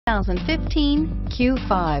2015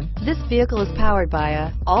 Q5. This vehicle is powered by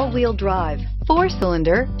a all-wheel drive,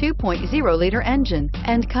 4-cylinder, 2.0-liter engine,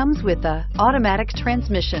 and comes with a automatic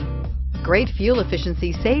transmission. Great fuel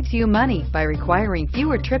efficiency saves you money by requiring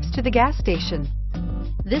fewer trips to the gas station.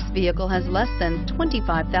 This vehicle has less than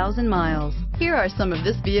 25,000 miles. Here are some of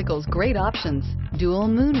this vehicle's great options: dual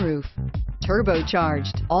moonroof,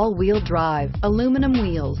 turbocharged, all-wheel drive, aluminum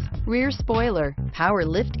wheels, rear spoiler, power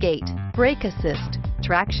liftgate, brake assist,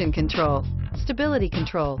 traction control, stability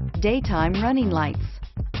control, daytime running lights.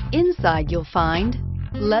 Inside you'll find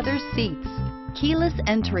leather seats, keyless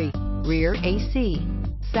entry, rear AC,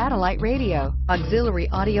 satellite radio, auxiliary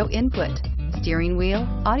audio input, steering wheel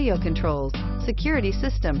audio controls, security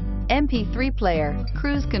system, MP3 player,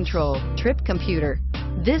 cruise control, trip computer.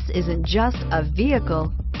 This isn't just a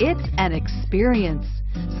vehicle, it's an experience.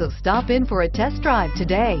 So stop in for a test drive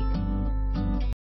today.